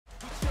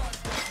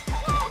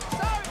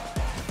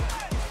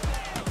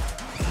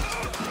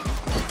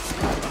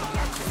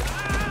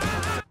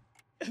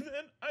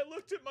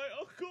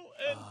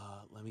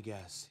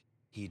guess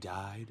he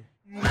died?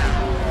 On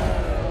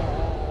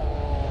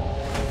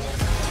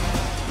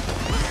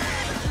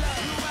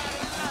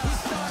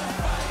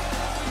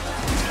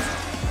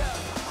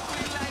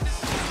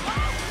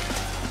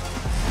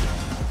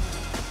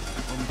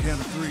the count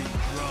of three,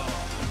 draw.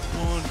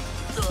 One.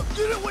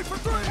 You didn't wait for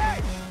three!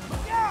 Hey!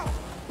 Look out!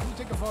 Can you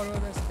take a photo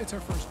of this? It's our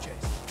first chase.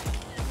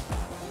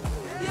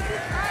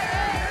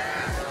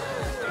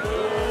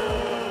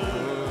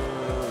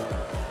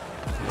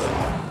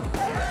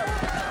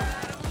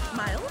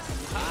 Miles?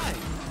 Hi!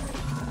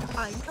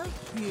 I'm a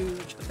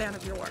huge fan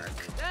of your work.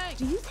 Thanks!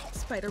 Do you think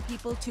spider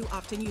people too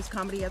often use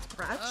comedy as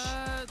crutch?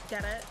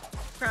 Get it?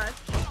 Crutch?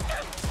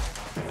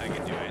 I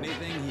can do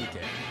anything he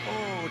can.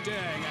 Oh,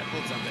 dang, I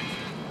pulled something.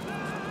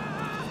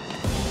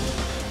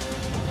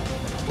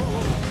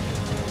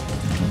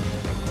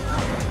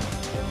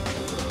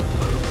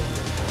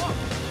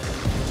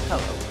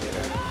 Hello,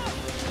 Peter.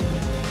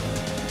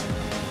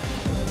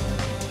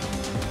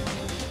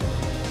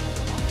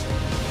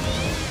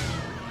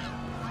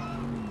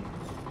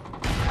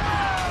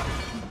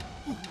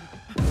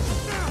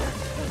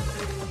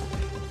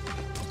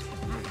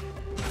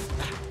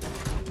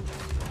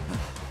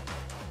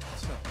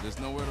 There's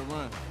nowhere to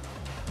run.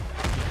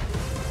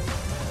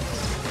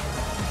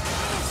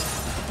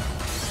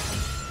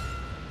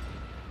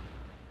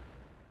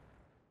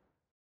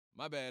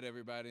 My bad,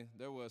 everybody.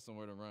 There was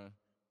somewhere to run.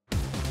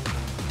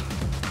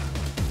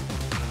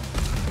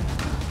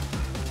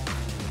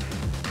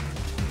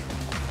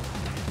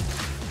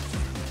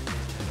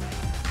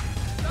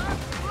 Stop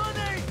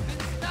running!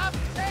 And stop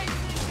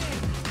chasing me!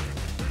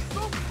 It's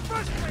so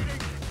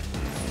frustrating!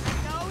 I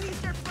know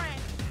he's your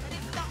friend, but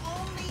it's the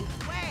only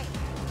way.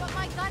 But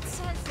my gut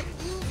says to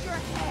use your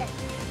head.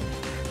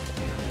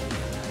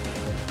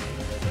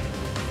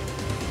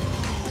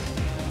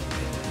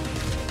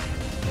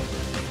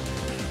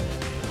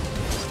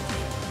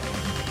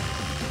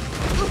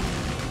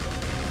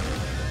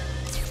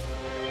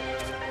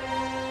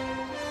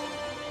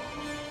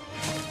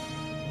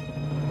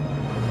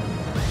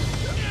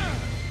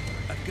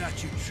 I've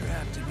got you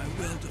trapped in my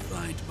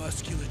well-defined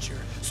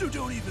musculature, so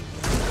don't even...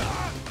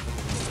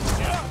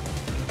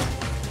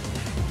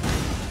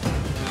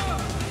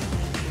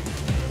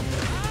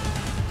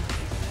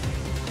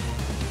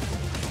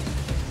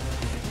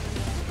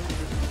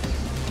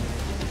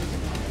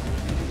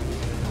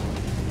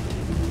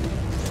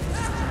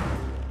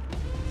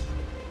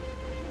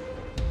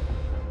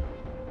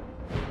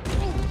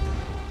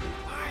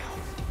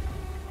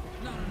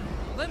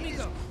 Let me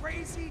go.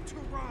 Crazy to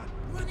run.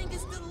 Running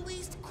is the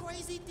least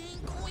crazy thing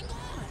going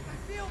on. I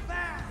feel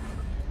bad.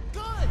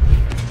 Good.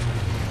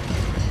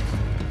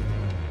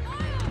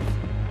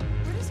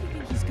 Where does he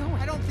think he's going?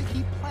 I don't think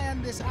he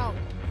planned this out.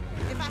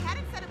 If I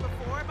hadn't said it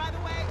before, by the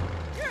way,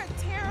 you're a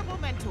terrible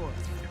mentor.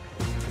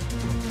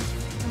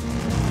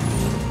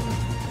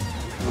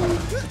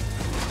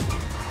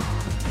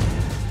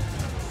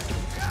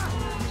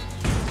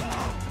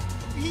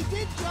 He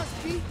did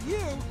just beat you,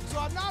 so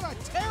I'm not a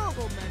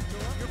terrible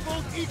mentor. You're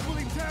both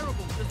equally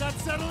terrible. Does that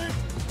settle it?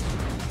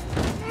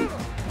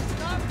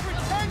 Stop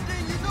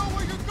pretending you know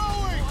where you're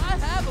going! I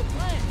have a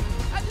plan.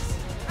 I just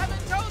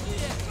haven't told you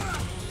yet.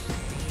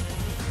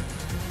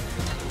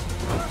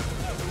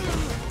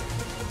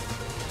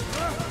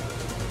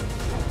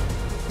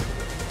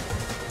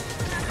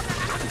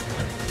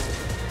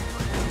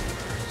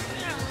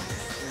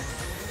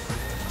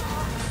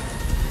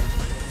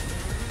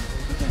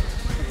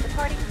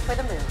 Departing for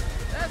the moon.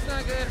 That's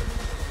not good.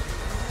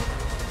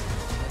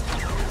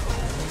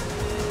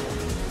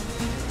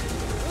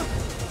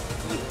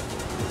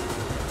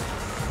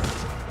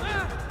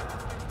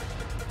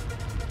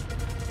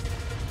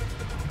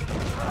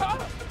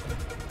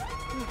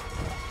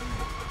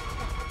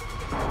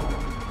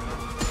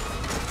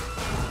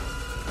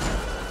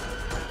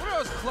 What are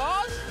those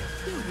claws?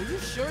 Dude, are you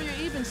sure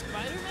you're even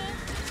Spider-Man?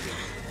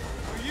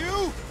 Are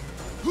you?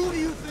 Who do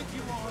you think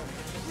you are?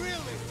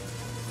 Really?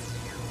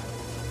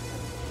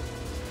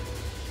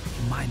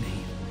 My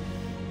name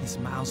is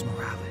Miles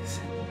Morales.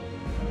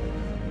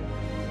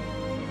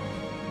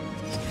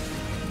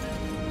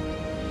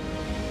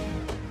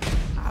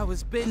 I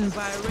was bitten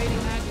by a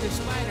radioactive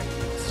spider.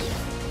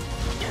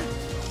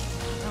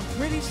 I'm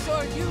pretty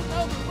sure you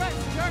know the rest,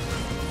 jerk.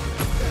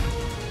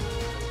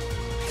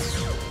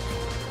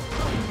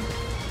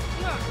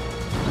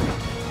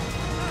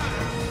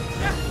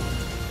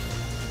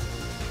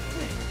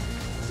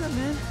 What's up,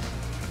 man?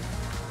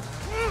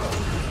 You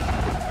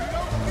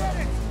don't get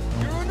it!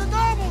 You're an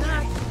anomaly!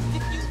 Not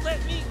if you let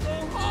me go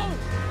home.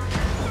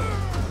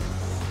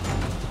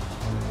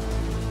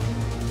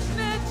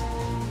 Snitch!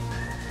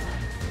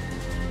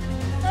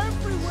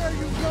 Everywhere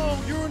you go,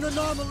 you're an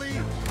anomaly!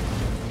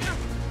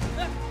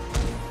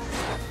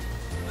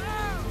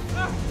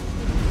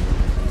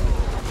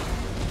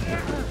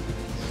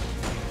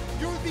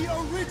 You're the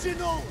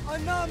original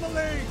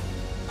anomaly!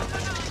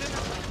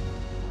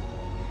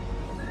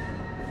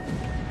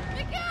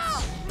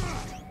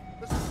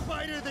 The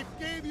spider that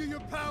gave you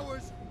your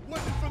powers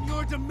wasn't from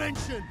your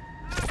dimension!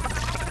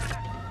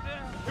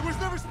 It was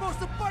never supposed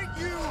to bite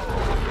you!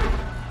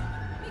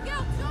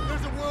 Miguel, don't!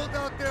 There's a world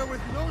out there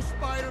with no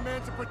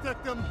Spider-Man to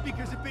protect them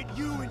because it bit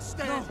you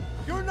instead. No.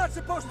 You're not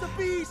supposed to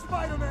be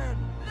Spider-Man!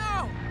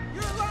 No!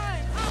 You're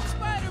lying! I'm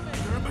Spider-Man!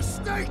 You're a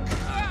mistake!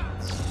 Ah!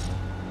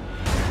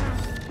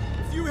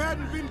 If you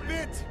hadn't been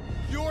bit,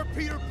 your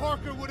Peter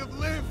Parker would have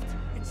lived.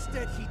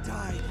 Instead, he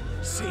died,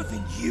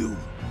 saving you.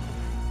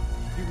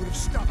 He would have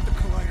stopped the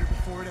collider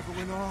before it ever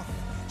went off.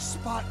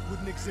 Spot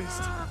wouldn't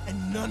exist,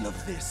 and none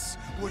of this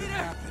would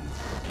have happened.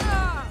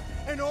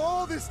 And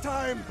all this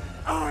time,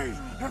 I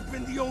have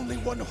been the only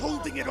one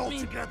holding it all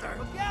together.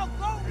 Miguel,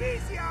 go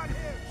easy on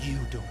him! You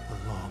don't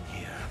belong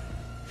here.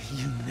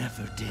 You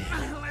never did.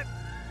 Let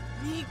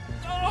me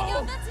go!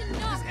 Miguel, that's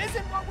enough! This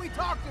isn't what we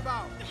talked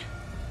about!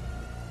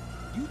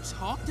 You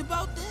talked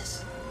about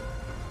this?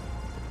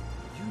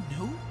 You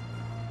knew?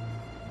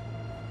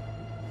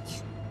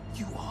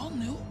 You all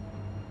knew?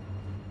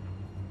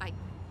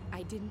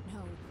 I didn't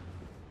know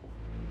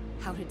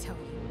how to tell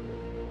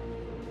you.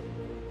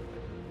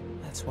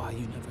 That's why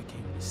you never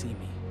came to see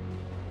me.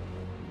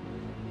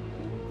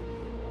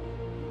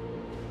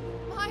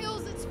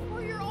 Miles, it's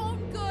for your own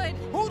good!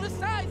 Who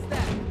decides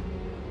that?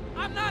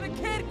 I'm not a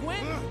kid,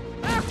 Gwen!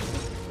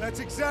 That's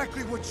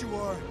exactly what you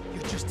are.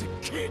 You're just a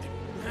kid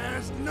who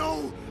has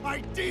no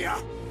idea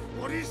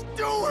what he's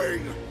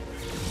doing!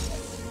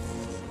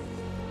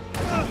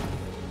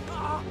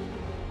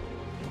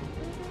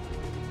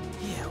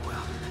 Yeah,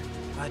 well,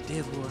 I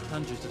did lure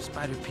hundreds of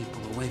spider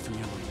people away from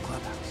your little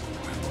clubhouse.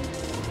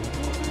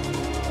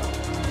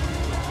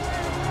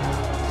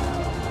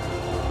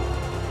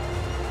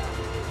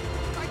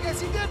 I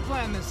guess he did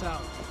plan this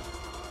out.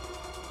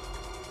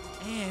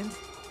 And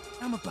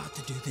I'm about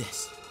to do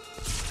this.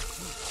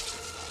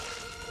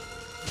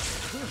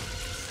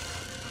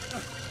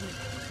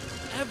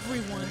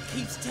 Everyone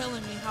keeps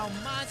telling me how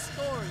my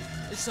story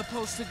is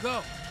supposed to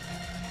go.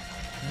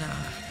 Nah,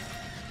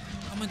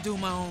 I'm gonna do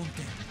my own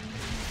thing.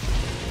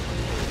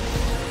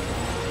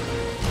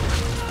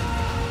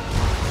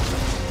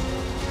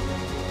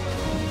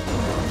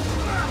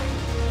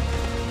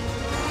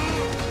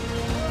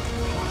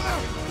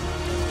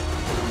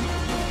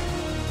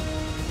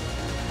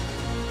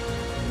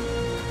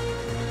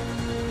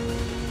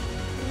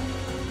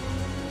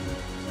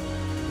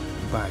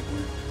 Bye,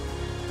 Gwen.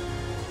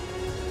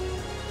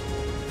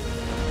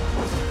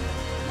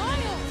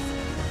 Miles!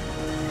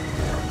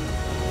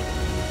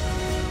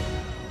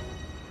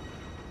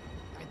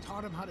 I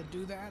taught him how to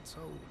do that, so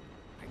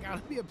I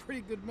gotta be a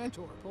pretty good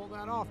mentor to pull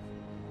that off.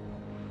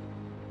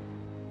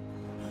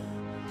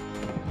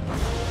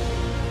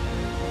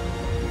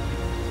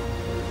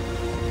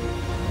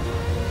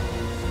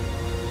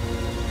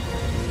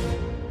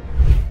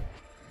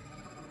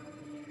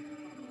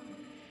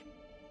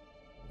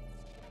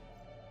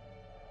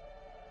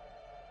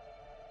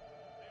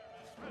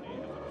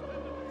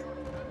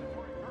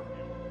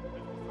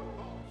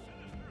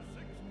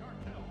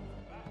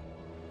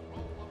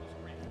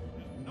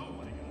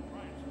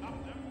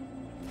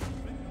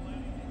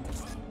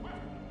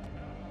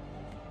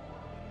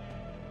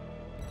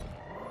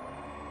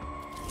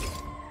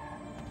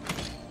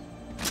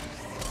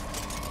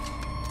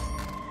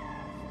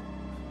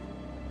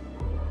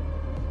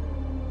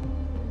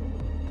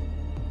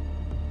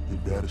 Your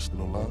dad is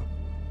still alive?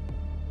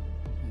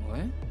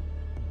 What?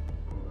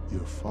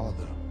 Your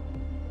father.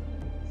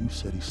 You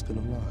said he's still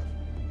alive.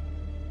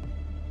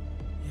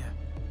 Yeah.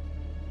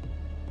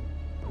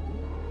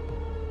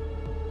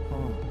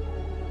 Oh.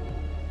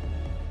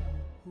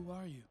 Who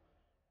are you?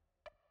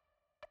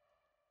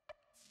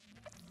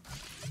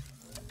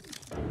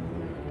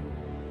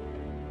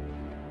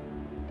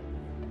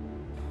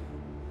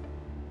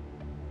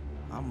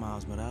 I'm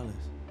Miles Morales.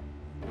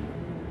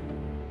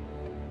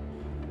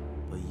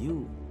 But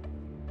you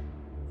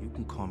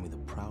can call me the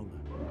Prowler.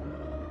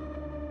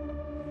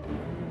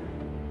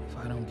 If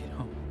I don't get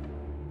home,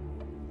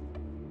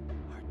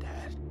 our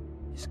dad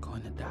is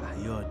going to die.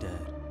 Your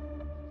dad.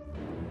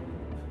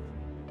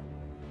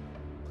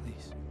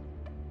 Please.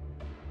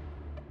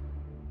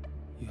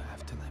 You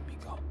have to let me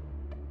go.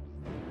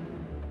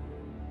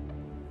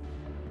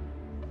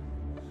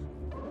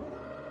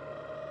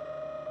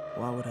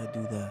 Why would I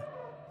do that?